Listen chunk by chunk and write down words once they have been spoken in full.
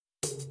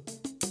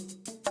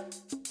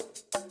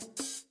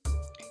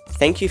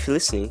Thank you for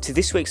listening to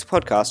this week's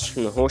podcast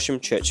from the Horsham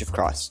Church of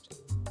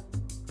Christ.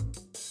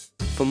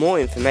 For more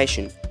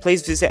information,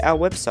 please visit our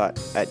website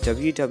at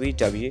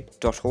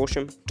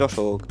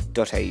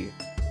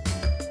www.horsham.org.au.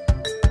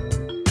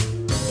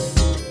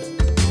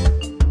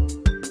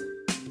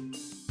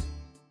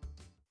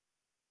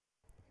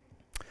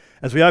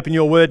 As we open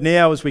your word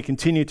now, as we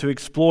continue to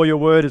explore your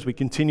word, as we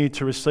continue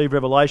to receive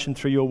revelation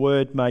through your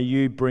word, may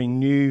you bring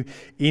new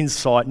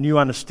insight, new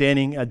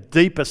understanding, a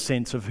deeper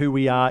sense of who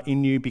we are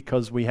in you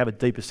because we have a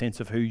deeper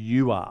sense of who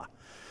you are.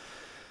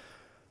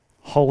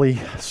 Holy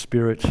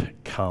Spirit,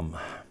 come.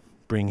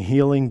 Bring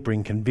healing,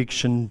 bring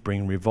conviction,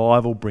 bring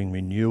revival, bring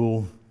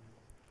renewal,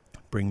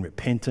 bring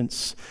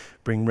repentance,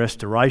 bring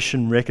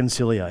restoration,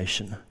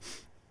 reconciliation.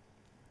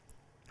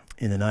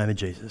 In the name of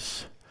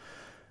Jesus,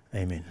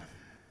 amen.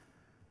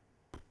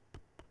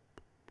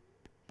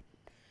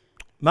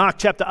 Mark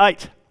chapter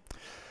 8,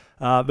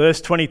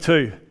 verse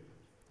 22.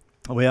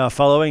 We are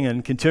following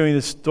and continuing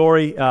the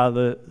story,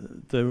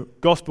 the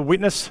gospel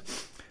witness.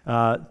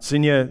 It's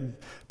in your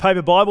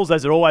paper Bibles,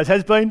 as it always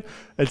has been.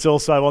 It's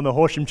also on the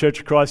Horsham Church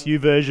of Christ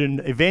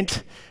YouVersion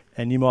event,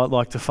 and you might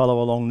like to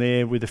follow along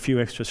there with a few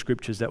extra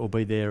scriptures that will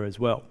be there as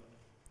well.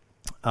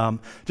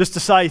 Just to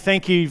say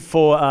thank you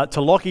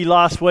to Lockie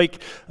last week.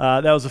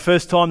 That was the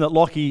first time that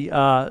Lockie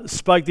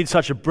did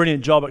such a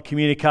brilliant job at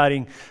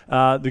communicating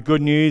the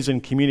good news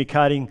and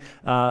communicating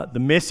the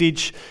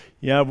message.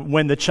 You know,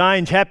 when the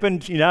change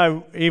happened, you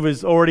know, he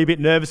was already a bit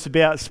nervous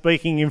about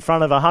speaking in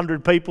front of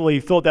 100 people.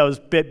 He thought that was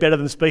better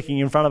than speaking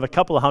in front of a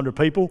couple of hundred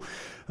people.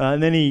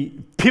 And then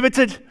he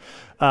pivoted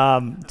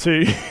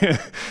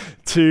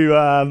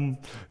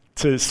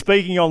to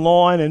speaking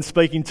online and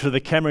speaking to the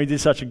camera. He did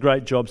such a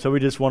great job, so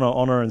we just want to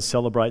honour and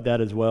celebrate that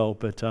as well.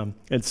 But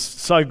it's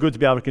so good to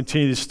be able to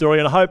continue this story,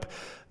 and I hope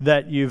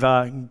that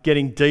you're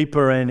getting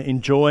deeper and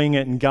enjoying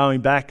it and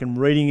going back and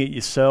reading it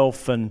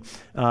yourself and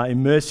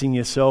immersing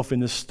yourself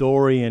in the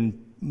story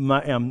and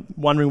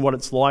wondering what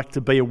it's like to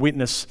be a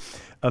witness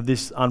of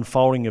this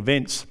unfolding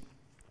events.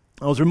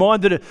 I was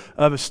reminded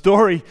of a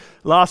story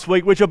last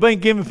week, which I've been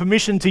given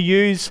permission to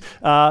use.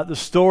 The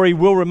story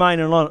will remain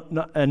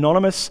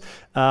anonymous,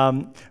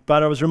 but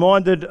I was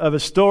reminded of a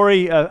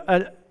story,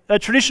 a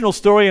traditional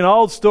story, an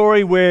old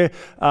story where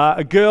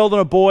a girl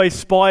and a boy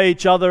spy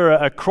each other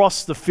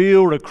across the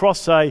field,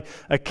 across a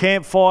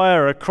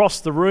campfire,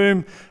 across the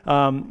room.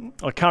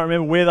 I can't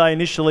remember where they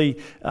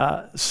initially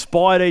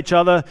spied each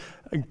other.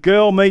 A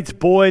girl meets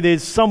boy.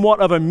 There's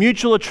somewhat of a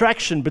mutual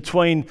attraction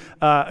between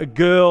a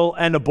girl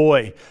and a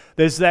boy.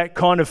 There's that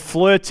kind of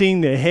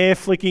flirting, the hair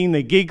flicking,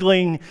 the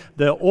giggling,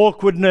 the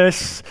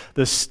awkwardness,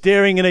 the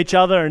staring at each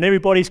other, and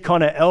everybody's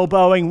kind of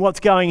elbowing what's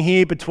going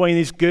here between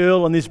this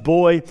girl and this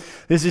boy.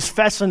 There's this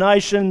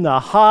fascination. The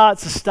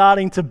hearts are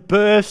starting to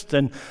burst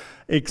and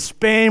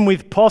expand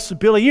with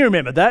possibility. You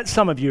remember that.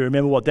 Some of you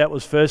remember what that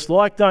was first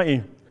like, don't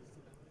you?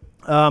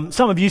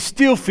 Some of you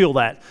still feel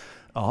that.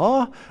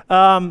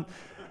 And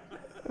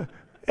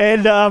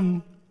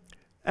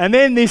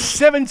then this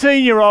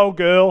 17-year-old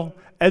girl,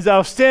 as they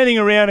were standing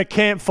around a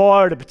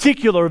campfire at a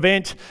particular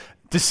event,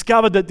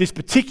 discovered that this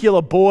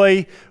particular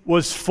boy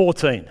was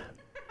 14.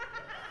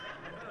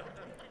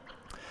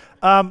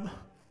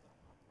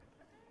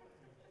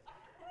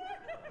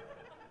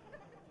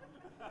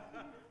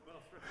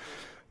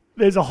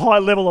 There's a high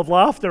level of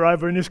laughter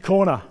over in this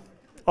corner.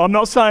 I'm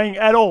not saying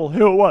at all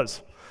who it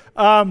was.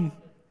 No,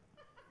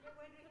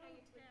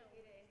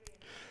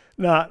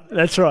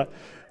 that's right.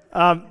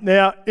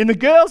 Now, in the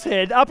girl's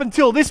head, up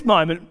until this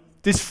moment,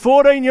 this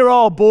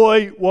 14-year-old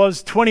boy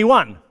was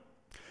 21,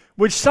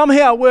 which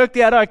somehow worked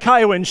out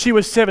okay when she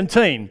was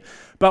 17.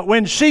 But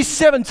when she's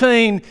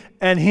 17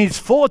 and he's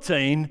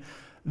 14,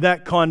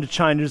 that kind of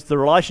changes the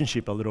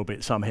relationship a little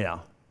bit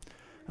somehow.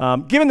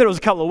 Given that it was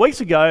a couple of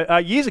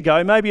years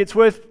ago, maybe it's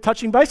worth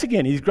touching base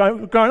again. He's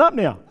grown up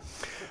now.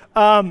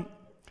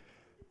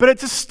 But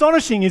it's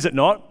astonishing, is it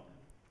not,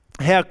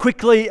 how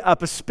quickly a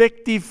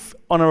perspective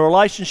on a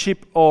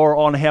relationship or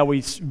on how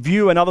we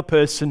view another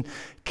person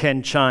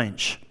can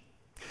change.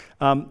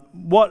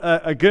 What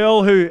a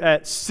girl who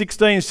at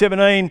 16,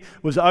 17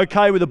 was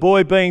okay with a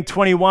boy being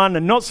 21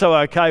 and not so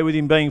okay with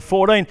him being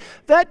 14,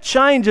 that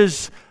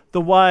changes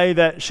the way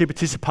that she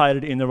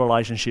participated in the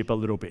relationship a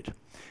little bit.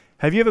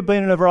 Have you ever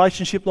been in a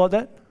relationship like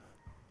that?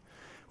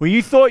 Where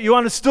you thought you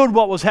understood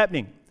what was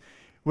happening,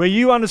 where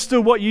you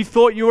understood what you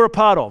thought you were a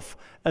part of,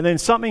 and then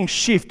something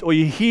shifts, or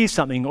you hear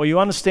something, or you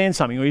understand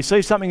something, or you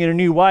see something in a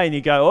new way, and you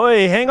go,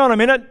 "Oi, hang on a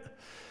minute.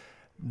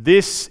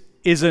 This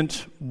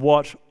isn't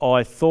what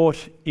I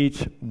thought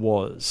it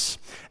was."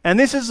 And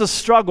this is a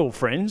struggle,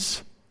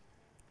 friends,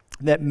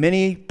 that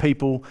many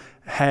people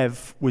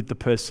have with the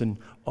person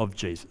of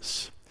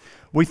Jesus.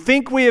 We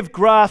think we have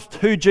grasped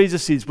who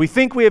Jesus is. We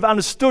think we have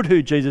understood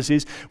who Jesus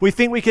is. We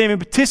think we can even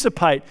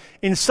participate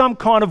in some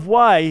kind of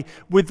way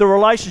with the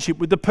relationship,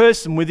 with the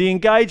person, with the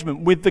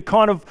engagement, with the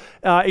kind of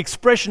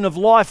expression of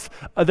life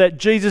that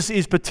Jesus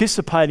is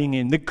participating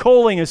in, the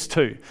calling us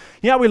to.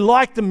 You know, we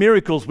like the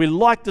miracles, we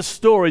like the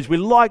stories, we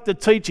like the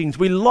teachings,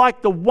 we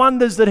like the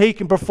wonders that he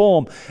can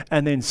perform.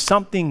 And then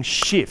something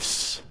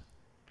shifts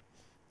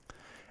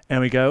and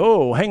we go,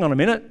 oh, hang on a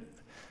minute.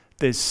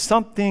 There's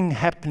something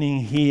happening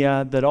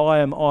here that I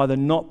am either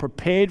not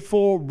prepared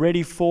for,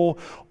 ready for,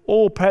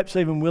 or perhaps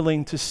even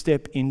willing to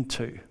step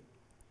into.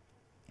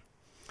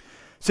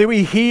 See,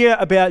 we hear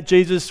about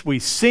Jesus, we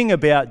sing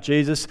about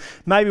Jesus,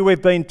 maybe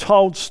we've been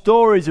told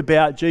stories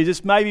about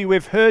Jesus, maybe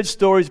we've heard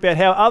stories about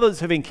how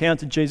others have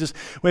encountered Jesus,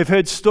 we've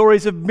heard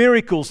stories of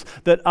miracles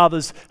that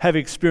others have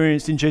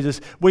experienced in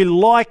Jesus. We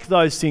like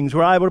those things,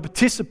 we're able to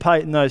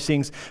participate in those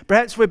things.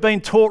 Perhaps we've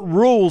been taught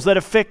rules that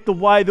affect the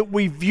way that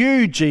we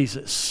view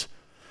Jesus.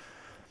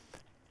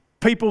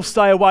 People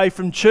stay away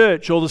from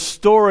church or the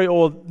story,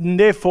 or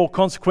therefore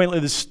consequently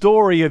the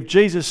story of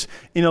Jesus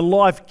in a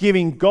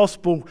life-giving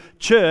gospel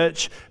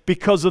church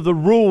because of the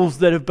rules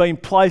that have been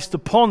placed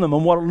upon them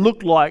and what it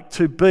looked like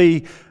to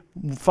be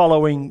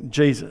following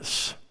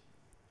Jesus.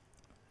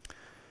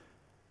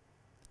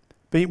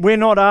 But we're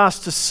not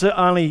asked to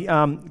only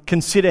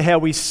consider how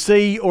we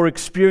see or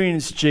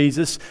experience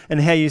Jesus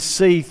and how you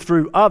see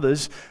through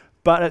others,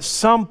 but at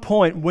some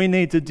point we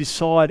need to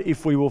decide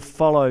if we will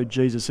follow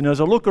Jesus. And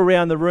as I look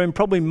around the room,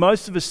 probably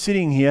most of us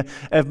sitting here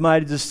have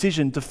made a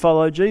decision to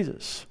follow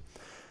Jesus.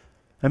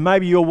 And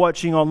maybe you're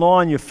watching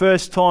online your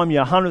first time,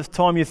 your 100th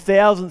time, your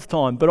 1,000th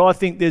time, but I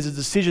think there's a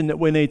decision that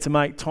we need to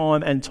make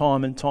time and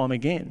time and time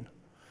again.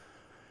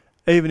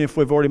 Even if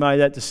we've already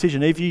made that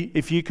decision, if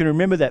you can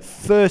remember that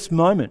first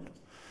moment.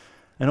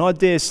 And I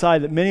dare say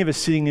that many of us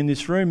sitting in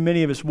this room,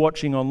 many of us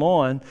watching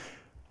online,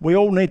 we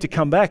all need to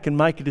come back and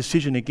make a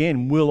decision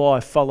again. Will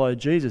I follow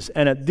Jesus?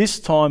 And at this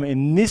time,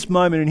 in this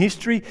moment in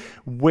history,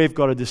 we've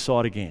got to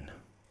decide again.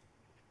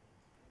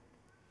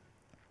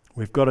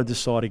 We've got to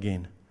decide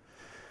again.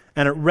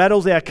 And it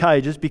rattles our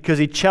cages because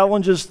he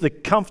challenges the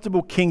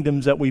comfortable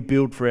kingdoms that we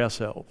build for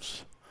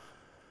ourselves.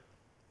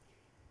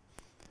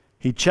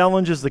 He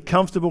challenges the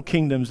comfortable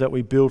kingdoms that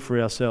we build for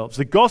ourselves.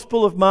 The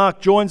Gospel of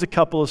Mark joins a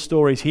couple of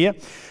stories here,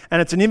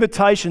 and it's an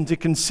invitation to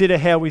consider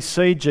how we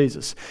see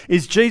Jesus.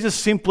 Is Jesus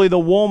simply the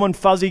warm and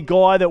fuzzy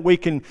guy that we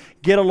can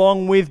get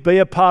along with, be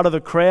a part of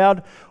the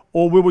crowd,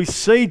 or will we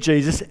see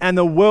Jesus and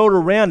the world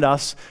around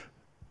us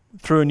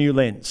through a new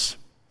lens,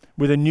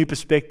 with a new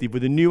perspective,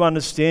 with a new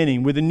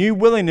understanding, with a new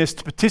willingness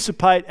to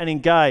participate and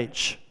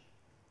engage?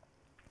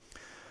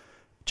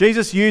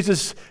 Jesus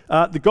uses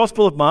the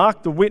Gospel of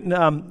Mark,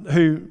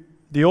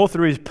 the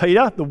author is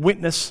Peter, the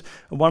witness,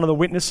 one of the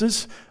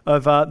witnesses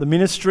of the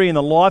ministry and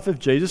the life of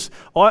Jesus.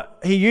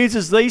 He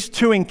uses these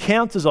two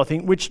encounters, I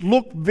think, which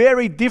look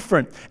very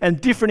different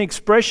and different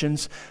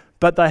expressions,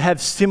 but they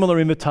have similar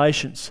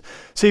invitations.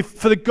 See,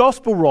 for the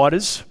Gospel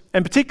writers,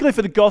 and particularly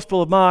for the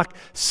Gospel of Mark,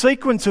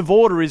 sequence of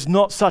order is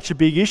not such a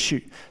big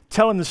issue.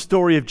 Telling the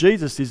story of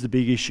Jesus is the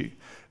big issue.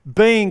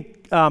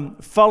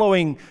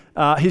 Following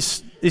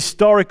his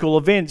historical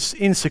events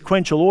in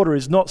sequential order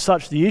is not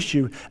such the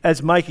issue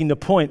as making the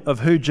point of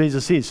who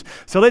Jesus is.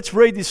 So let's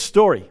read this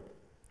story.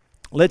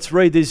 Let's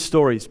read these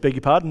stories, beg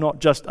your pardon, not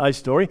just a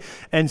story,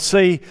 and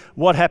see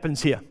what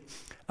happens here.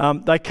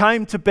 They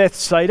came to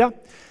Bethsaida,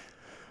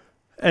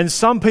 and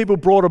some people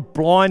brought a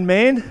blind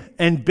man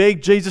and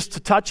begged Jesus to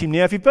touch him.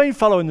 Now, if you've been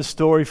following the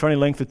story for any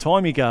length of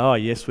time, you go, oh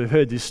yes, we've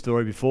heard this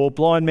story before.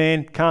 Blind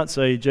man, can't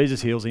see,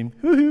 Jesus heals him.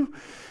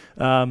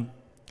 Woohoo!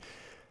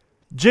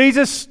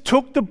 Jesus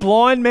took the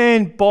blind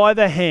man by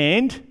the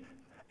hand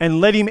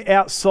and led him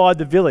outside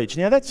the village.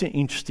 Now that's an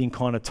interesting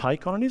kind of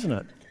take on it, isn't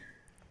it?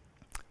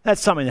 That's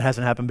something that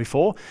hasn't happened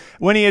before.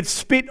 When he had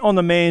spit on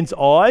the man's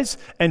eyes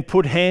and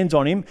put hands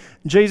on him,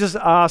 Jesus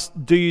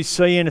asked, "Do you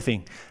see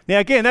anything?" Now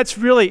again, that's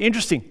really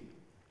interesting.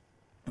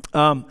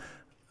 And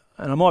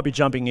I might be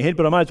jumping ahead,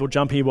 but I may as well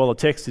jump here while the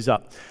text is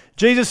up.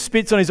 Jesus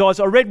spits on his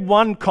eyes. I read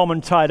one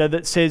commentator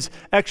that says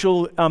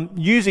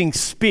using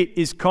spit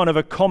is kind of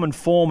a common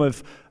form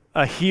of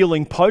a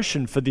healing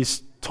potion for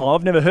this time.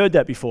 I've never heard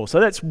that before.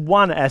 So that's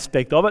one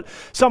aspect of it.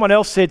 Someone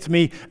else said to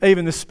me,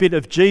 even the spit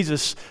of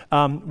Jesus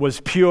was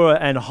pure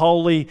and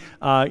holy,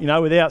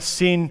 without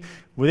sin,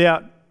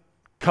 without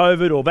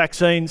COVID or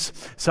vaccines.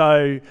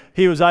 So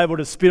he was able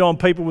to spit on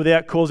people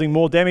without causing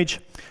more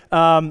damage.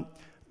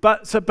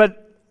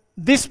 But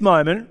this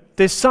moment,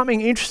 there's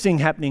something interesting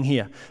happening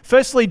here.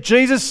 Firstly,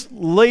 Jesus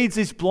leads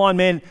this blind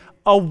man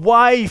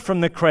away from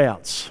the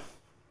crowds,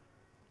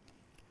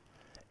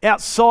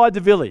 outside the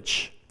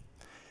village.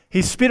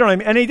 He spit on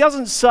him, and he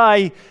doesn't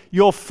say,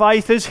 "Your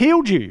faith has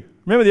healed you."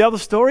 Remember the other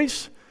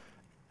stories?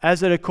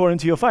 As it according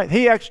to your faith.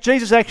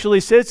 Jesus actually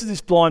says to this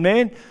blind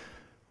man,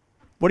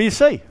 "What do you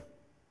see?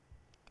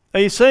 Are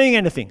you seeing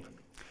anything?"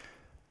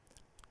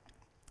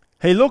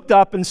 He looked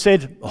up and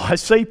said, "I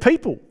see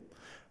people.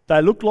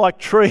 They look like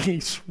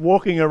trees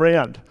walking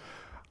around."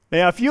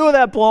 Now, if you were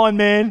that blind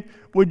man,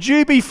 would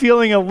you be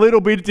feeling a little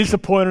bit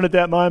disappointed at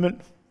that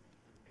moment?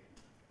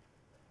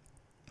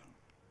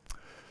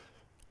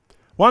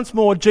 Once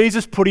more,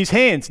 Jesus put his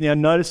hands. Now,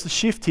 notice the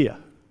shift here.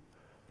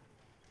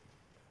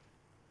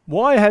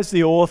 Why has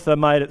the author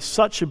made it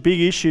such a big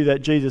issue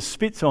that Jesus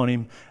spits on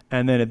him,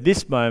 and then at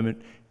this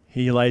moment,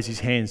 he lays his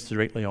hands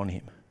directly on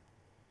him?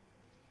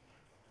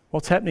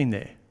 What's happening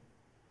there?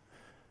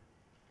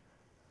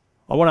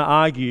 I want to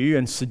argue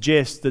and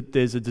suggest that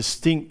there's a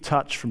distinct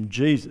touch from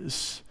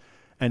Jesus,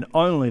 and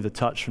only the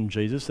touch from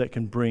Jesus, that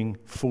can bring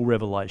full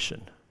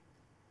revelation.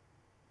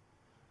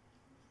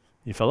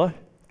 You follow?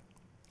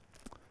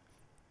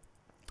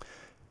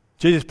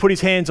 Jesus put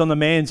his hands on the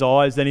man's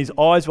eyes, then his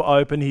eyes were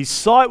opened, his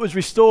sight was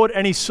restored,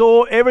 and he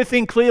saw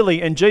everything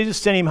clearly. And Jesus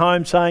sent him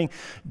home saying,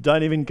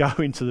 don't even go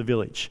into the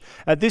village.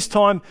 At this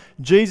time,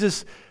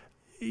 Jesus,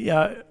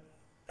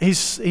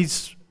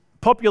 his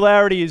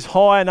popularity is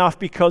high enough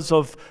because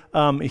of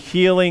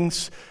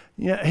healings.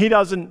 He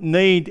doesn't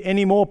need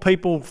any more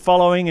people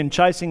following and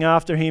chasing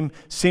after him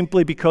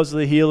simply because of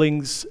the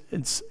healings.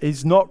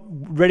 He's not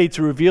ready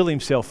to reveal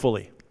himself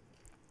fully.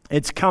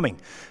 It's coming.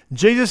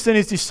 Jesus and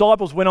his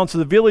disciples went on to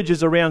the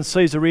villages around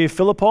Caesarea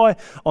Philippi.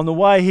 On the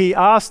way, he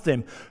asked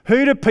them,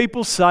 who do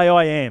people say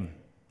I am?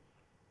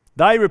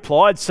 They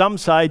replied, some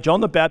say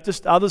John the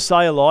Baptist, others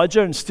say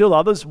Elijah, and still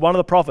others, one of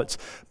the prophets.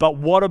 But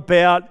what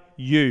about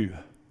you?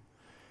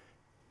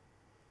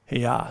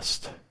 He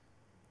asked.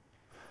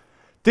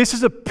 This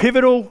is a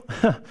pivotal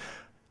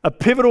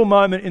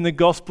moment in the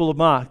Gospel of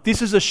Mark.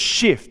 This is a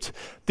shift.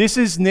 This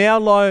is now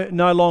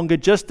no longer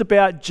just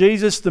about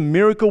Jesus, the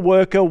miracle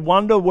worker,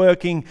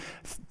 wonder-working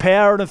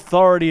power and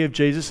authority of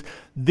Jesus.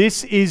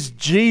 This is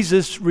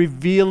Jesus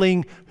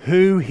revealing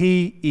who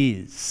he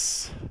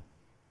is.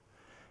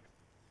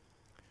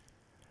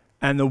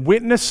 And the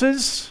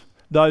witnesses,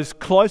 those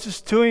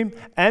closest to him,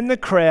 and the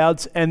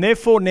crowds, and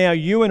therefore now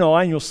you and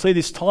I, and you'll see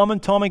this time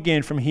and time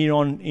again from here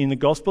on in the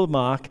Gospel of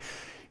Mark,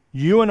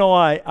 you and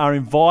I are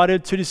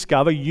invited to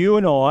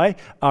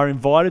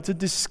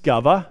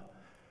discover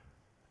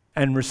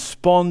and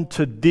respond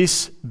to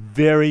this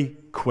very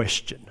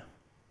question.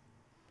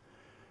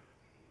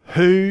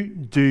 Who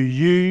do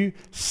you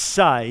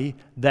say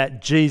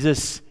that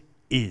Jesus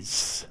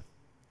is?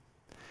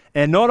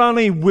 And not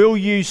only will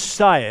you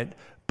say it,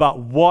 but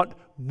what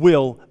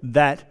will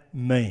that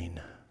mean?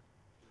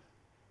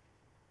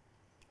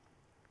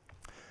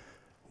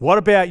 What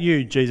about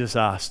you? Jesus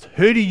asked.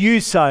 Who do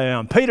you say I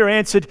am? Peter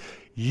answered,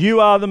 you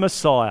are the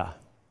Messiah.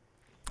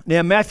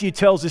 Now, Matthew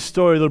tells this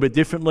story a little bit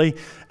differently,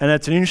 and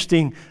it's an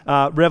interesting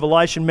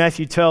revelation.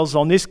 Matthew tells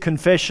on this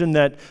confession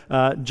that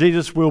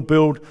Jesus will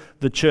build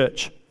the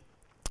church.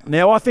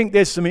 Now, I think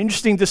there's some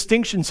interesting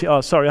distinctions here. Oh,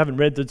 sorry, I haven't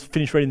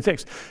finished reading the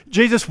text.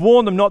 Jesus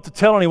warned them not to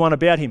tell anyone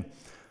about him.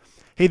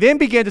 He then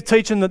began to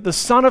teach them that the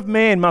Son of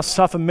Man must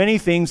suffer many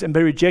things and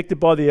be rejected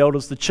by the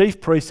elders, the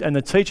chief priests and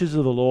the teachers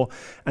of the law,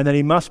 and that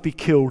he must be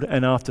killed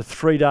and after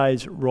 3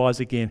 days rise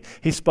again.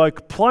 He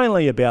spoke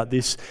plainly about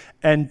this,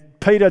 and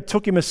Peter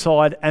took him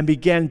aside and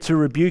began to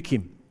rebuke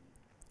him.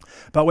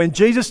 But when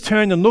Jesus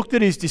turned and looked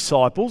at his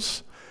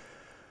disciples,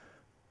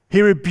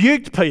 he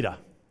rebuked Peter.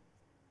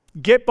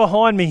 Get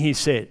behind me, he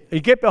said.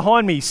 Get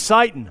behind me,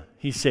 Satan,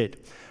 he said.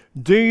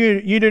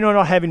 You do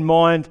not have in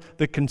mind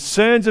the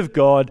concerns of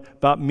God,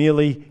 but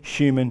merely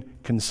human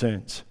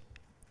concerns.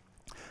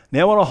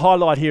 Now I want to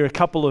highlight here a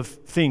couple of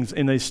things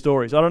in these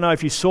stories. I don't know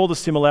if you saw the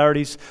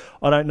similarities.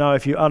 I don't know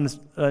if you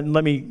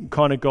let me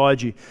kind of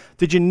guide you.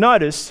 Did you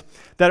notice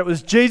that it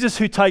was Jesus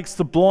who takes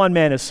the blind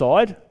man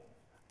aside,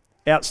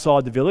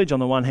 outside the village on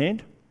the one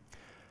hand,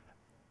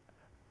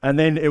 and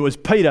then it was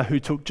Peter who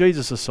took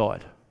Jesus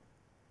aside?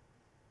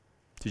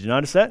 Did you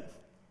notice that?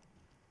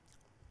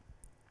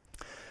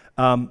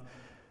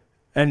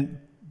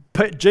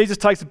 Jesus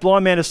takes the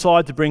blind man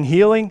aside to bring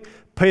healing.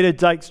 Peter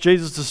takes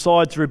Jesus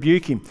aside to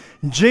rebuke him.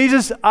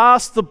 Jesus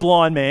asked the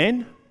blind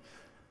man,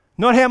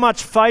 not how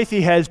much faith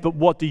he has, but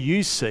what do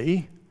you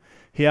see?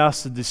 He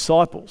asked the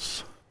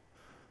disciples,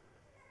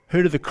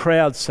 who do the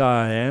crowd say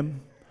I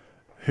am?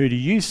 Who do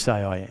you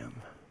say I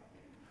am?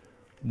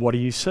 What do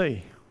you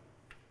see?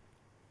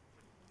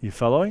 You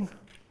following?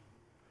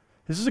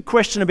 This is a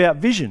question about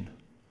vision.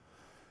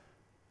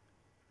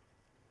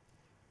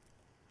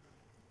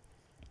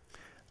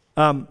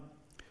 While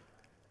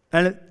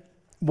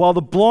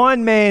the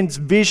blind man's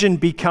vision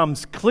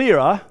becomes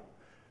clearer,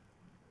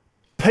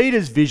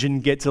 Peter's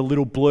vision gets a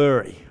little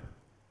blurry.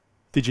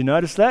 Did you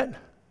notice that?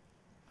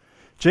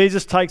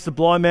 Jesus takes the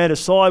blind man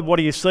aside. What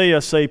do you see? I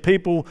see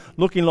people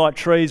looking like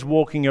trees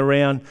walking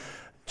around.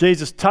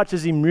 Jesus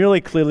touches him really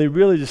clearly,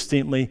 really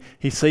distinctly.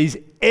 He sees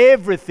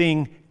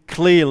everything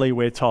clearly,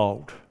 we're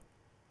told.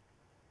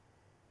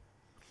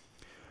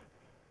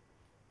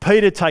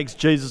 Peter takes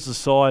Jesus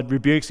aside,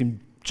 rebukes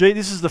him.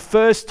 This is the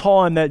first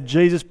time that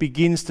Jesus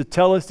begins to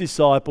tell his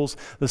disciples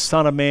the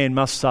Son of Man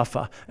must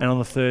suffer, and on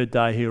the third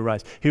day he'll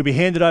rise. He'll be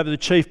handed over to the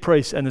chief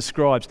priests and the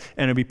scribes,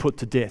 and he'll be put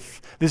to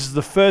death. This is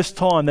the first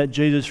time that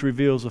Jesus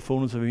reveals the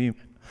fullness of him.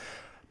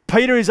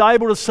 Peter is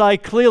able to say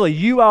clearly,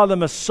 you are the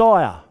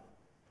Messiah.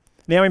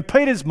 Now in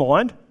Peter's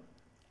mind,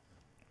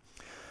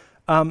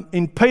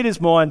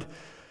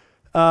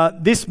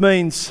 this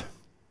means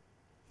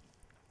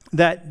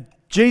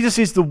that Jesus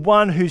is the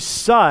one who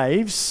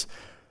saves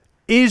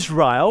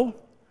Israel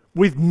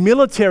with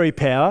military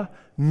power,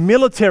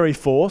 military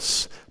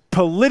force,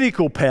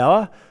 political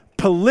power,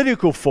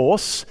 political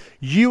force.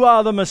 You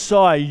are the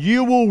Messiah.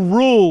 You will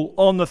rule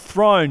on the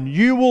throne.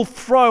 You will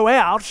throw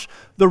out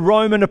the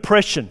Roman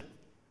oppression.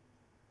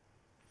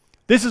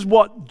 This is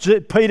what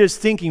Peter's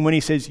thinking when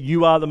he says,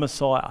 you are the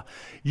Messiah.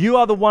 You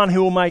are the one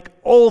who will make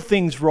all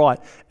things right.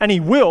 And he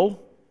will,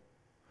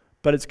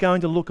 but it's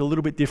going to look a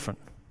little bit different.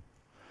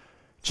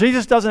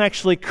 Jesus doesn't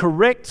actually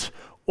correct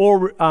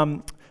or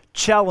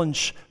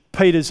challenge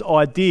Peter's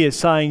idea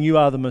saying you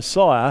are the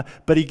Messiah,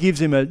 but he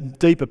gives him a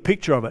deeper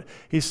picture of it.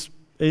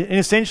 And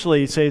essentially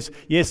he says,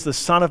 yes, the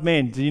Son of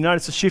Man. Did you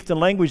notice the shift in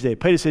language there?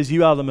 Peter says,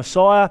 you are the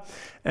Messiah,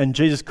 and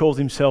Jesus calls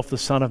himself the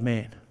Son of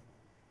Man.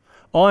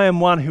 I am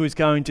one who is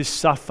going to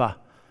suffer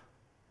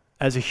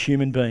as a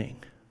human being.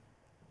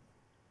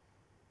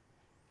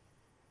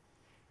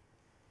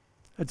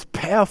 It's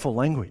powerful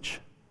language.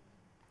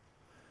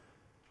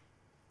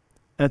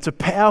 And it's a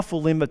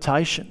powerful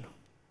invitation.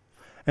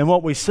 And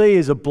what we see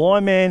is a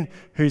blind man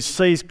who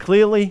sees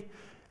clearly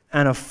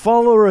and a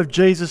follower of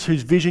Jesus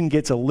whose vision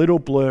gets a little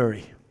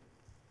blurry.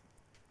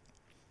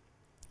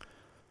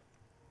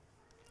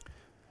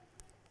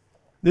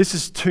 This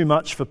is too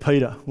much for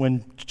Peter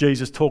when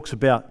Jesus talks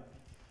about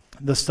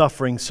the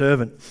suffering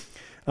servant.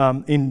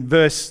 In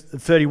verse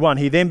 31,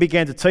 he then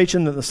began to teach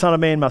him that the Son of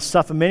Man must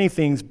suffer many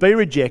things, be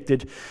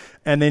rejected,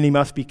 and then he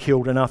must be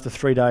killed. And after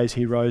 3 days,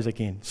 he rose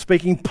again.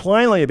 Speaking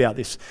plainly about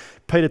this,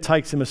 Peter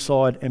takes him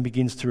aside and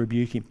begins to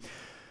rebuke him.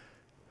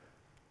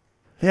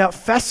 Now,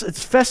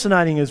 it's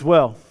fascinating as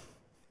well.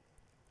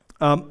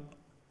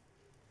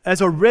 As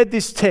I read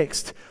this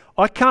text,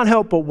 I can't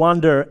help but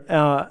wonder,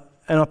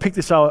 and I picked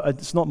this up,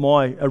 it's not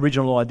my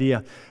original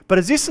idea, but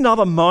is this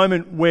another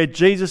moment where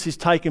Jesus is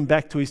taken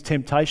back to his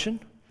temptation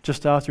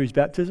just after his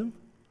baptism?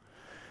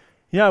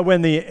 You know,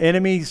 when the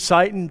enemy,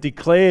 Satan,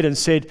 declared and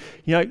said,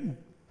 you know,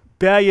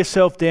 bow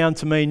yourself down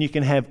to me and you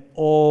can have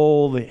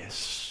all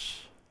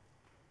this.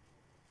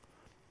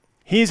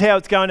 Here's how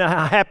it's going to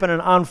happen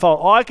and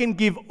unfold. I can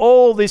give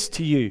all this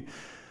to you.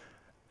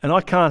 And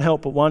I can't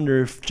help but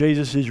wonder if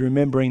Jesus is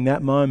remembering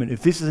that moment,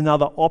 if this is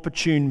another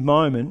opportune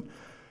moment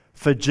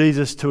for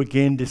Jesus to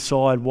again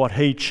decide what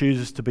he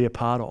chooses to be a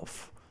part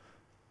of.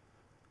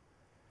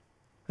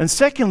 And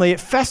secondly, it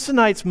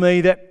fascinates me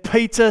that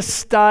Peter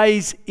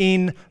stays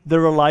in the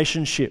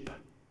relationship.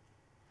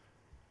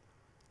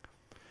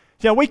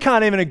 You know, we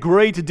can't even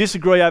agree to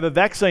disagree over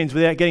vaccines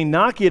without getting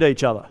narky at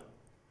each other.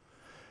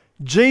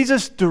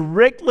 Jesus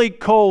directly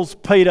calls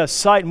Peter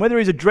Satan, whether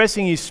he's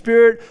addressing his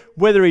spirit,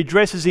 whether he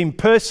addresses him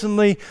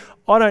personally.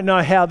 I don't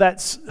know how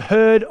that's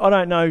heard. I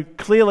don't know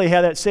clearly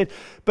how that's said.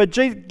 But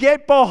Jesus,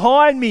 get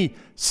behind me,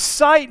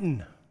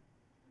 Satan.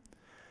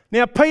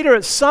 Now, Peter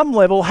at some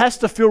level has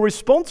to feel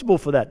responsible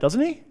for that,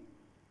 doesn't he?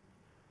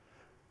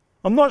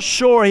 I'm not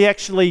sure he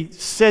actually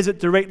says it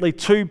directly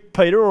to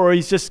Peter, or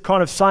he's just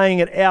kind of saying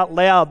it out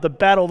loud, the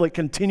battle that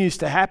continues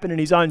to happen in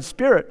his own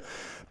spirit.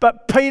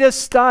 But Peter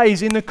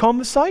stays in the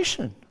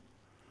conversation.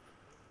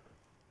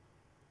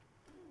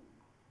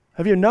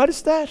 Have you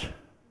noticed that?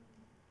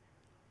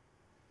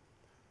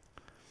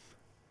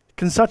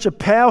 Can such a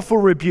powerful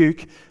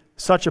rebuke,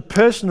 such a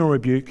personal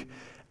rebuke,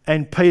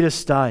 and Peter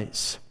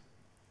stays.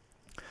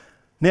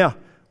 Now,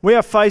 we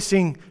are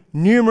facing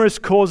numerous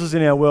causes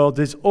in our world.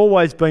 There's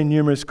always been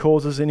numerous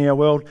causes in our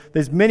world.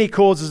 There's many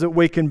causes that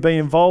we can be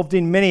involved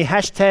in, many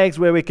hashtags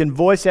where we can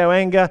voice our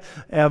anger,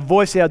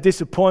 voice our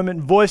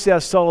disappointment, voice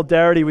our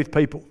solidarity with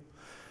people.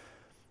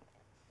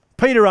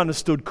 Peter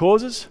understood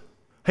causes.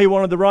 He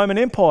wanted the Roman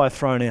Empire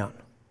thrown out.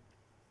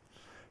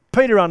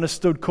 Peter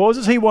understood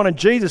causes. He wanted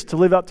Jesus to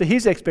live up to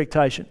his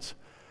expectations.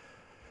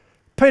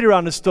 Peter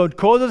understood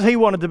causes. He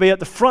wanted to be at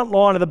the front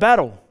line of the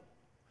battle.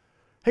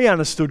 He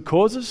understood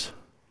causes.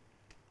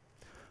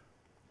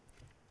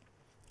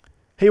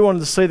 He wanted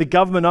to see the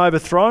government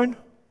overthrown,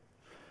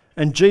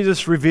 and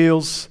Jesus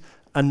reveals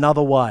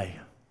another way.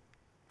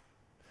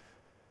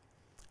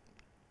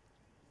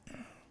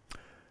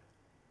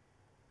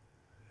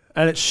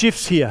 And it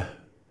shifts here.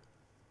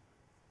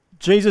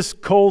 Jesus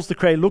calls the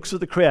crowd, looks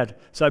at the crowd.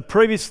 So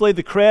previously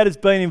the crowd has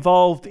been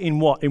involved in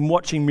what? In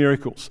watching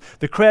miracles.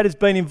 The crowd has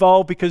been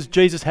involved because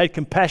Jesus had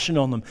compassion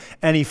on them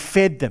and he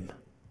fed them.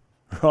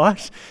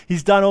 Right?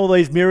 He's done all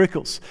these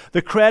miracles.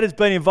 The crowd has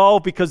been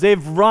involved because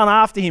they've run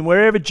after him.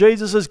 Wherever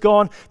Jesus has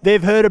gone,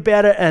 they've heard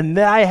about it and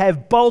they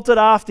have bolted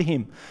after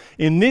him.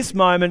 In this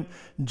moment,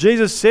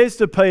 Jesus says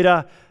to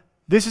Peter,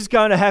 this is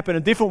going to happen a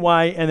different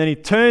way, and then he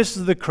turns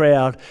to the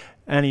crowd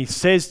and he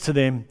says to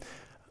them,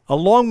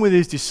 along with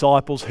his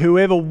disciples,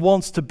 whoever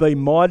wants to be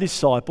my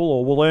disciple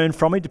or will learn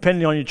from me,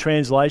 depending on your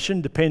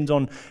translation, depends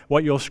on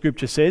what your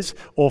scripture says,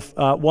 or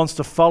wants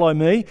to follow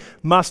me,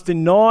 must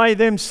deny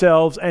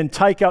themselves and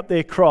take up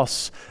their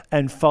cross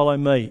and follow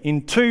me.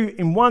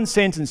 In one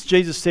sentence,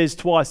 Jesus says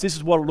twice, this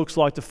is what it looks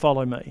like to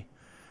follow me.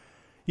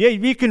 Yeah,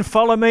 you can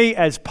follow me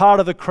as part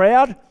of the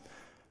crowd,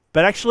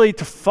 but actually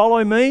to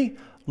follow me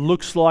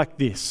looks like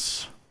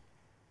this.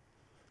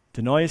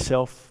 Deny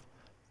yourself,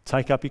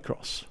 take up your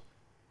cross.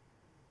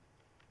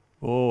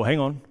 Oh, hang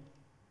on.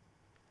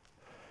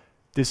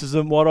 This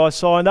isn't what I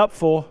signed up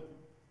for.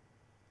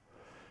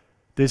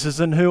 This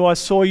isn't who I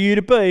saw you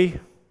to be.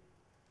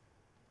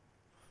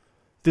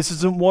 This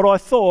isn't what I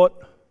thought.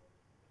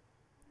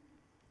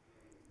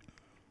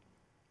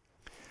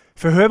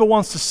 For whoever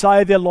wants to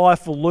save their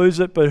life will lose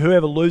it, but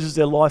whoever loses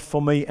their life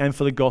for me and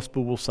for the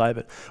gospel will save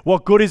it.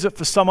 What good is it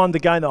for someone to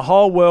gain the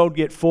whole world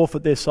yet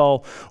forfeit their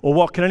soul? Or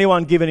what can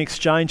anyone give in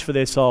exchange for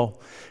their soul?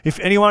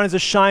 If anyone is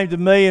ashamed of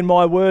me and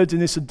my words in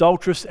this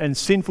adulterous and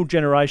sinful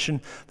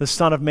generation, the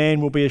Son of Man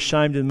will be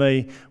ashamed of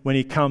me when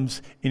he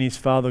comes in his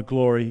Father's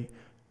glory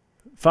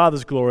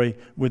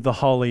with the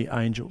holy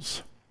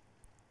angels.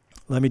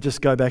 Let me just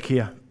go back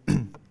here.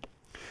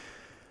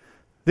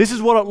 This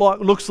is what it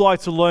looks like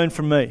to learn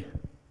from me,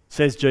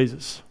 says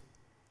Jesus.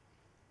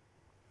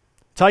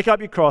 Take up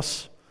your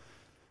cross,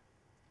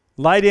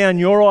 lay down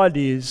your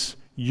ideas,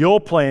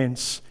 your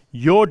plans,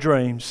 your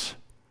dreams,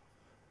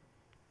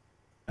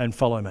 and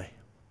follow me.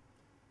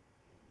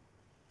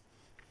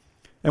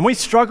 And we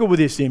struggle with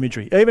this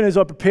imagery. Even as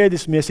I prepared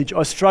this message,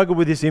 I struggle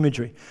with this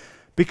imagery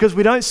because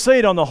we don't see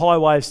it on the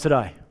highways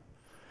today.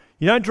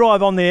 You don't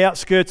drive on the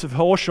outskirts of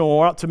Horsham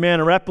or up to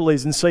Mount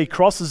Arapiles and see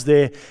crosses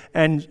there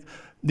and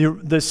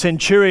the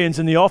centurions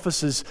and the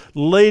officers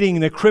leading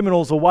the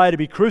criminals away to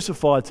be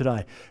crucified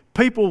today.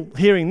 People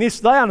hearing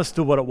this, they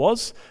understood what it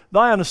was.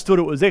 They understood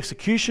it was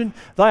execution.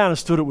 They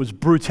understood it was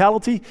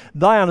brutality.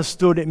 They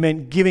understood it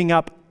meant giving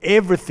up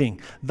everything.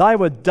 They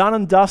were done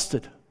and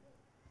dusted.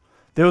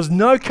 There was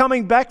no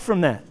coming back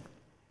from that.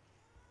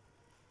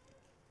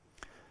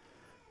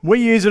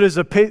 We use it as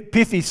a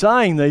pithy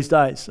saying these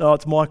days. Oh,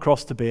 it's my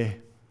cross to bear.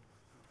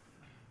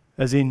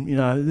 As in,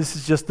 this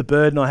is just the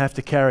burden I have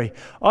to carry.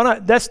 Oh no,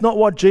 that's not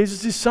what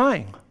Jesus is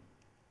saying.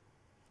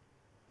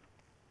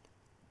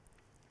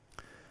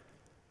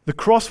 The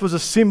cross was a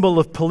symbol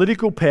of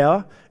political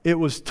power. It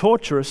was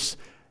torturous.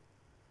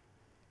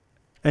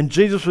 And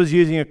Jesus was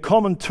using a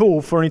common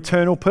tool for an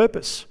eternal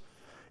purpose.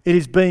 It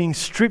is being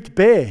stripped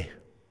bare.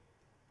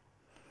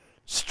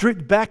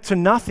 Stripped back to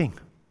nothing.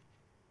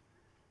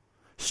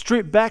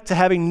 Stripped back to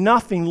having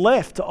nothing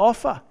left to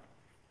offer.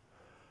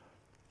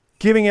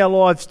 Giving our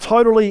lives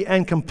totally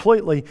and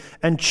completely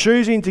and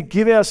choosing to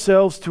give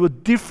ourselves to a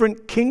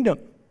different kingdom,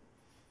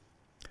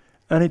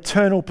 an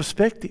eternal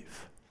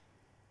perspective.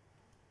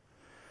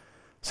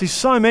 See,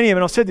 so many of them,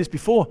 and I've said this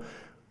before,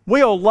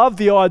 we all love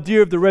the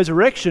idea of the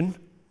resurrection,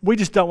 we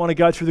just don't want to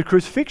go through the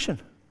crucifixion.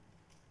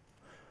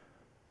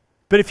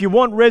 But if you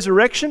want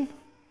resurrection,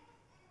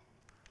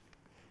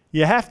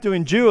 you have to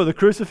endure the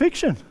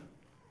crucifixion.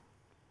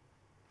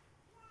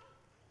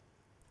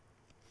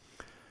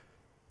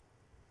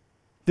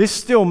 This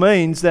still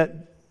means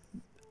that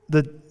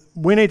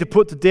we need to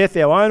put to death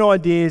our own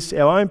ideas,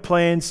 our own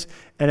plans,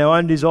 and our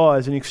own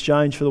desires in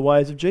exchange for the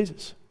ways of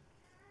Jesus.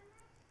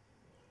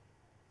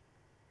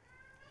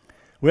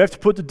 We have to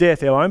put to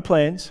death our own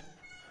plans,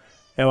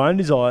 our own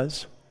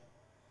desires,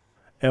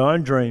 our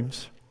own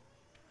dreams,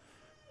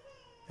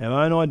 our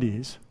own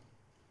ideas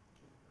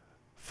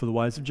for the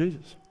ways of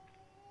Jesus.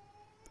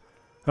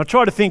 I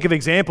try to think of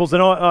examples,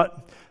 and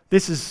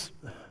this is...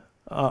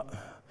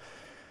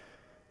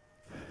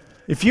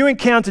 If you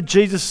encountered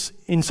Jesus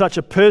in such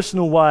a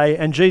personal way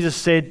and Jesus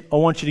said, I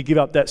want you to give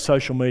up that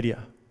social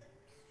media.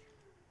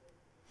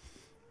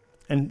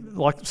 And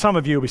like some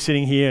of you will be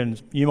sitting here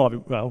and you might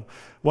be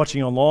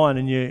watching online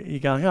and you're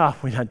going,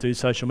 we don't do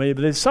social media.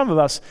 But there's some of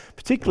us,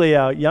 particularly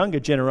our younger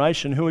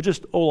generation, who are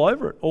just all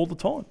over it all the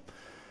time.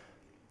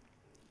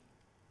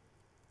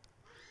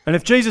 And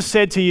if Jesus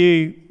said to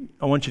you,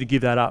 I want you to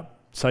give that up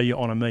so you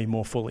honour me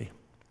more fully,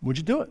 would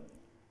you do it?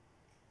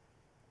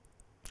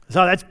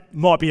 So that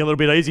might be a little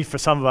bit easy for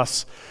some of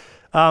us.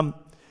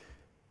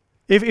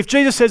 If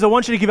Jesus says, I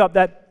want you to give up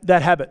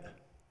that habit,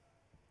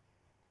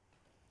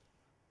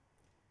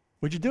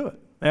 would you do it?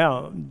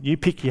 Now, you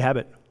pick your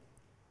habit.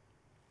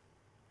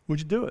 Would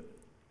you do it?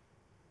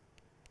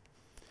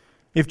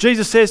 If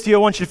Jesus says to you, I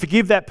want you to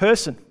forgive that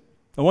person,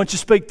 I want you to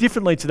speak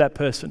differently to that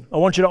person, I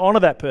want you to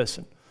honour that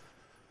person,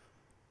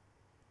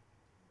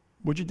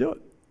 would you do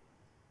it?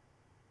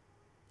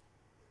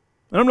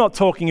 And I'm not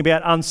talking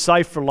about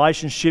unsafe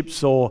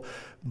relationships or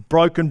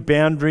broken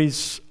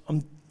boundaries.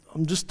 I'm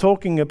just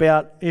talking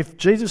about if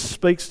Jesus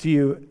speaks to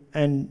you,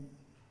 and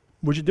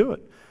would you do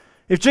it?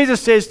 If Jesus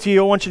says to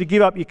you, I want you to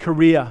give up your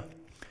career,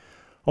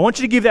 I want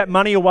you to give that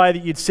money away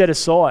that you'd set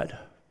aside.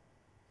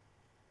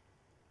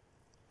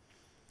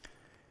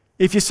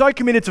 If you're so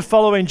committed to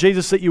following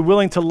Jesus that you're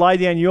willing to lay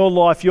down your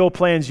life, your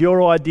plans,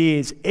 your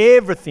ideas,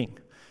 everything,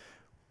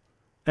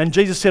 and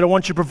Jesus said, I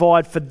want you to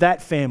provide for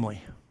that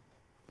family.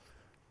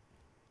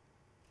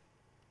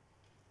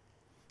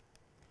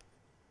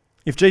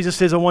 If Jesus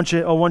says, I want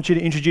you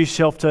to introduce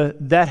yourself to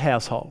that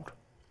household.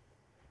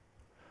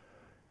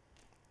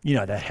 You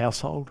know that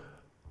household.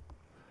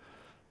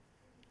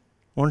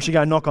 Why don't you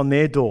go knock on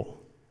their door?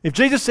 If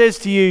Jesus says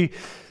to you,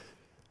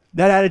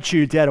 that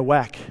attitude's out of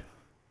whack.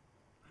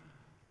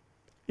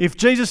 If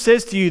Jesus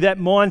says to you, that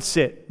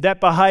mindset, that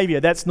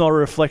behaviour, that's not a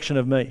reflection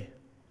of me,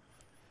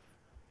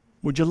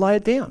 would you lay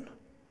it down?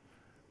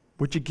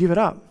 Would you give it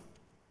up?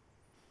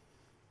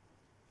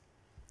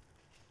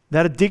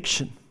 That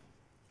addiction.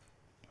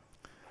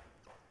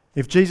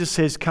 If Jesus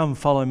says, come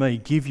follow me,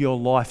 give your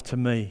life to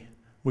me,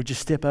 would you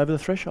step over the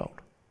threshold?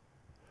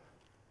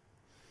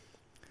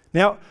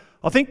 Now,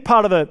 I think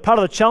part of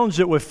the challenge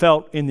that we've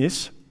felt in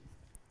this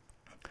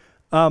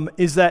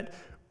is that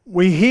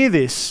we hear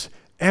this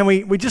and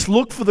we just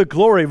look for the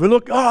glory. We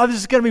look, oh, this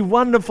is going to be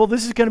wonderful.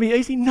 This is going to be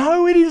easy.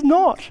 No, it is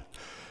not.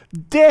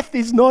 Death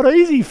is not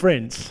easy,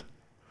 friends.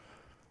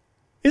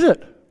 Is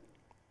it?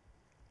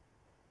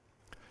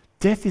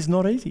 Death is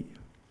not easy.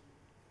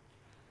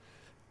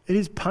 It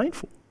is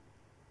painful.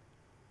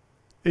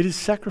 It is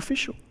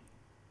sacrificial.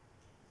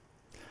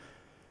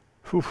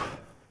 Whew.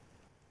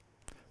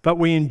 But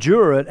we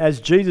endure it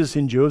as Jesus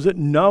endures it,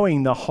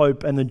 knowing the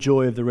hope and the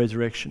joy of the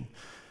resurrection.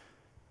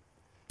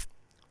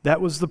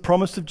 That was the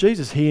promise of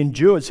Jesus. He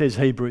endured, says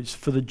Hebrews,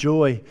 for the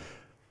joy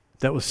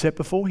that was set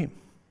before him.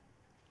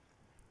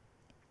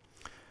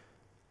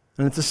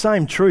 And it's the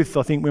same truth,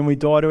 I think, when we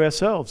die to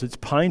ourselves. It's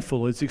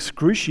painful, it's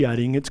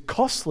excruciating, it's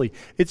costly,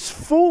 it's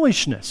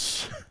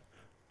foolishness.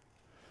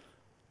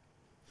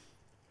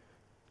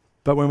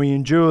 But when we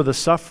endure the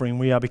suffering,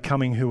 we are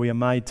becoming who we are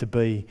made to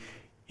be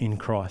in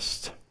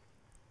Christ.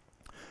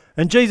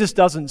 And Jesus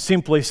doesn't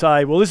simply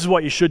say, well, this is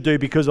what you should do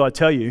because I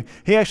tell you.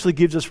 He actually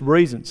gives us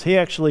reasons. He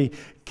actually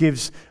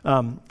gives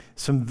some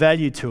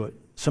value to it,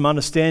 some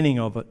understanding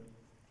of it.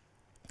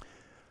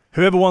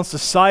 Whoever wants to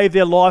save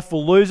their life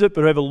will lose it,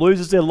 but whoever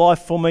loses their life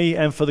for me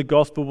and for the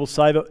gospel will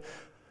save it.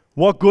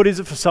 What good is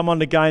it for someone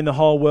to gain the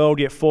whole world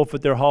yet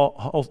forfeit their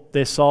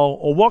soul?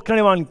 Or what can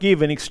anyone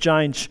give in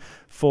exchange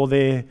for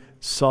their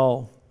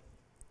soul?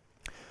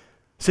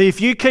 See,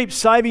 if you keep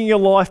saving your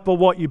life by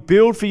what you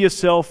build for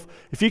yourself,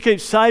 if you keep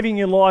saving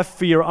your life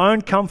for your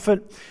own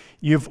comfort,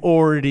 you've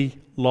already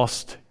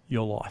lost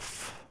your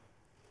life.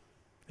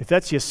 If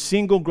that's your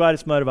single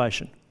greatest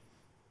motivation,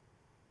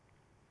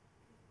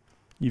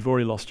 you've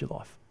already lost your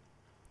life.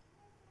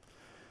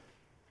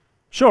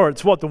 Sure,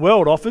 it's what the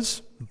world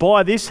offers.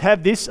 Buy this,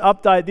 have this,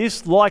 update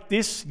this, like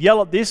this,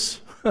 yell at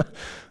this.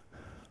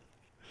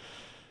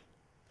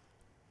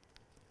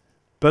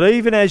 But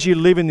even as you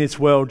live in this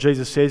world,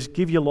 Jesus says,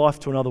 give your life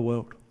to another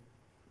world.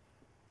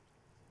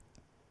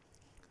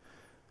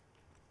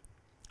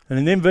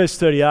 And then verse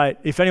 38,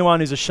 if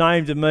anyone is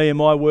ashamed of me and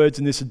my words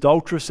in this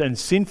adulterous and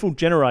sinful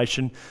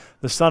generation,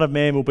 the Son of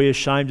Man will be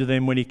ashamed of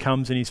them when he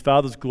comes in his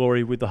Father's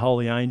glory with the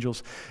holy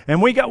angels. And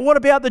we go, what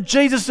about the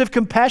Jesus of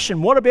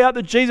compassion? What about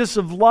the Jesus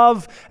of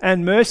love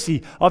and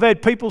mercy? I've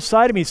had people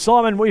say to me,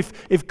 Simon,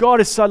 if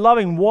God is so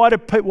loving, why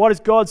does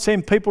God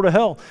send people to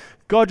hell?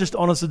 God just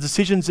honours the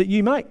decisions that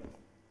you make.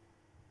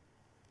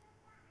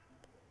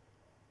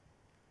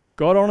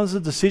 God honours the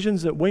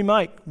decisions that we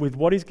make with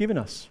what he's given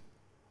us.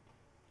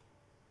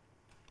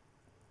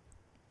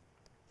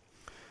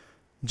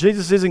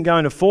 Jesus isn't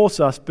going to force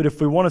us, but if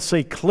we want to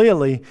see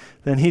clearly,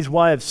 then his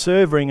way of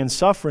serving and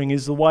suffering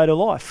is the way to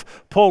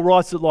life. Paul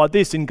writes it like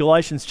this in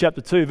Galatians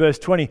chapter 2, verse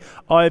 20,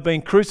 I have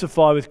been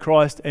crucified with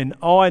Christ, and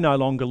I no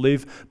longer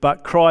live,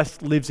 but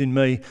Christ lives in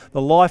me.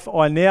 The life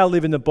I now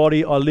live in the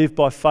body, I live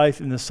by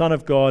faith in the Son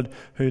of God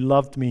who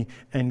loved me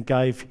and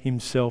gave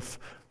himself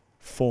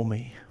for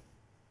me.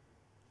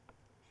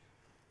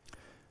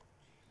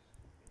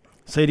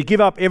 See, to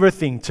give up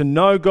everything, to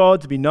know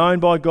God, to be known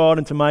by God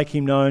and to make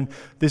him known,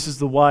 this is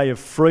the way of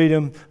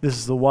freedom, this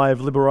is the way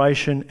of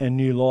liberation and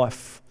new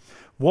life.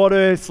 What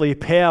earthly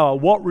power,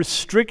 what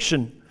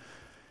restriction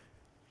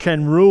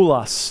can rule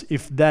us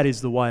if that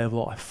is the way of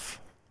life?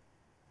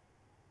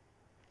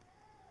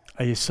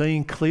 Are you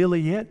seeing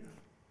clearly yet?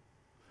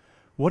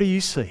 What do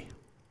you see?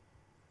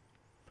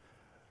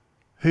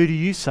 Who do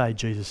you say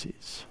Jesus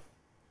is?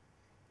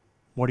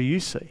 What do you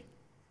see?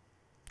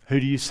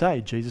 Who do you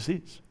say Jesus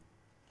is?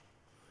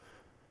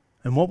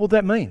 And what will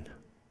that mean?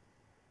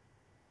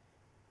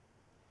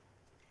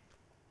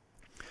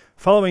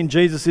 Following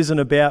Jesus isn't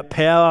about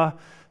power,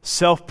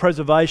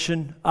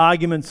 self-preservation,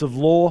 arguments of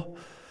law.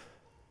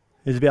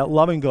 It's about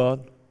loving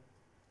God,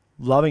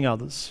 loving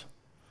others,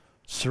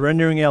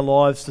 surrendering our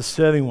lives to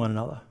serving one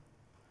another.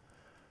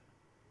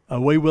 Are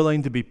we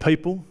willing to be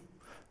people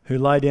who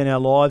lay down our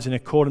lives in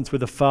accordance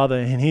with the Father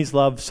and his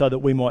love so that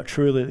we might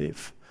truly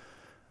live?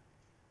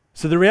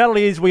 So the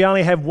reality is we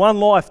only have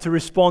one life to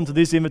respond to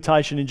this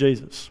invitation in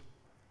Jesus.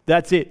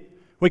 That's it.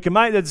 We can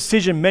make that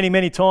decision many,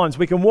 many times.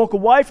 We can walk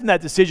away from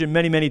that decision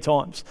many, many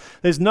times.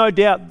 There's no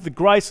doubt the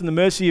grace and the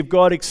mercy of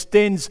God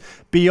extends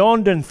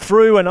beyond and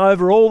through and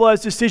over all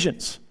those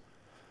decisions.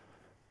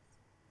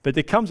 But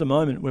there comes a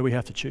moment where we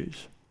have to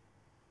choose.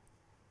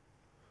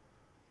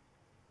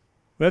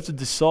 We have to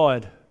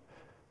decide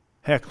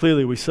how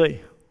clearly we see.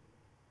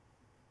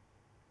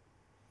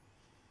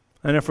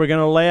 And if we're going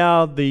to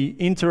allow the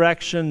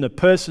interaction, the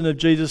person of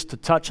Jesus to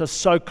touch us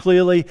so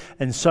clearly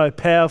and so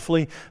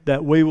powerfully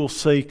that we will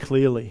see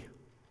clearly.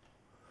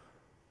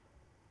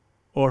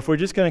 Or if we're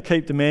just going to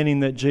keep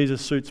demanding that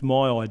Jesus suits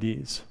my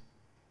ideas,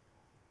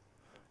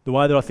 the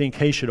way that I think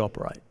he should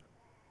operate.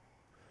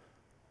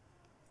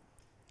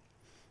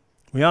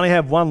 We only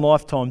have one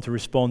lifetime to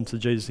respond to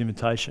Jesus'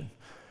 invitation.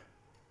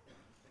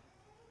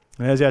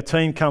 And as our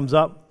team comes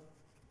up,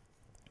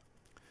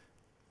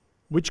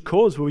 which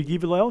cause will we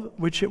give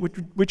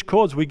which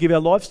cause will we give our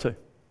lives to?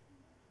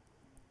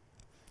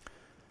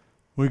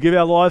 Will we give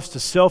our lives to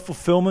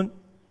self-fulfillment,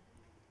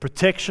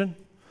 protection,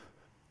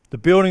 the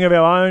building of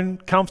our own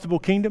comfortable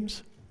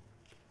kingdoms,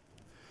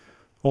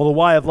 or the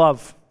way of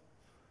love,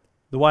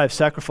 the way of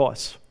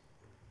sacrifice,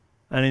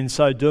 and in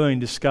so doing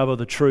discover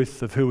the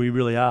truth of who we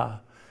really are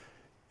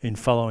in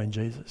following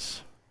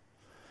Jesus.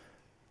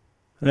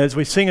 And as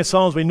we sing a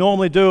song, as we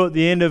normally do at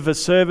the end of a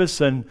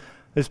service, and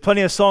there's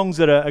plenty of songs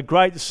that are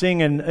great to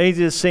sing and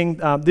easy to sing.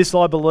 This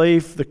I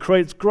Believe, the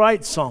Creed's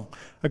great song,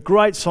 a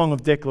great song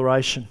of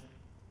declaration.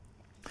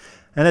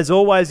 And as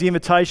always, the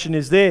invitation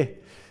is there.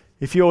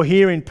 If you're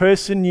here in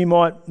person, you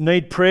might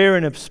need prayer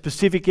in a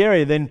specific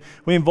area, then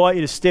we invite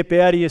you to step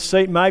out of your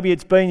seat. Maybe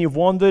it's been you've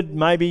wandered,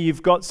 maybe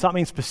you've got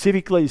something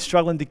specifically you're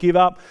struggling to give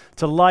up,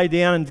 to lay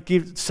down and to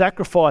give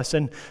sacrifice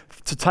and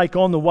to take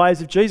on the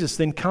ways of Jesus,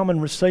 then come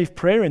and receive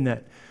prayer in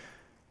that.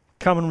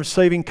 Come and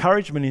receive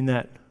encouragement in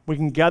that. We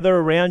can gather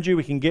around you,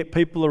 we can get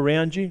people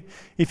around you.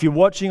 If you're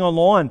watching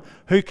online,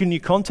 who can you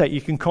contact?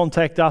 You can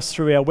contact us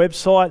through our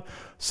website,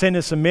 send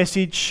us a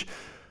message,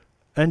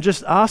 and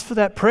just ask for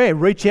that prayer.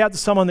 Reach out to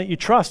someone that you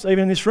trust, even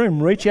in this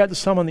room. Reach out to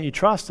someone that you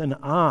trust and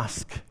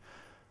ask.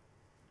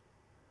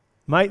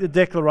 Make the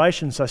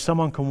declaration so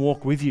someone can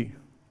walk with you.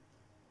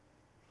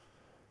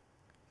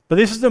 But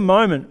this is the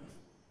moment.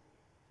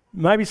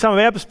 Maybe some of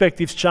our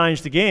perspectives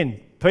changed again.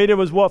 Peter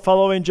was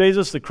following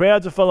Jesus, the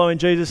crowds are following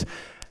Jesus,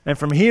 and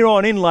from here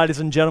on in, ladies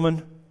and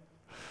gentlemen,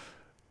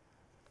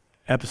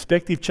 our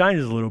perspective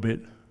changes a little bit.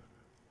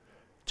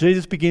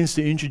 Jesus begins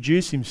to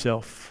introduce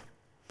himself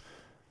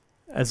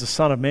as the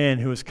Son of Man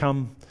who has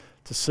come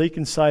to seek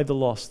and save the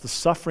lost, the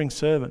suffering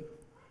servant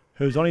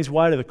who is on his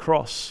way to the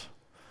cross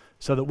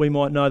so that we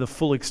might know the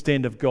full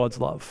extent of God's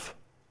love.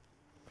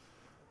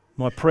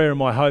 My prayer and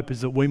my hope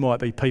is that we might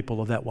be people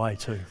of that way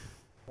too.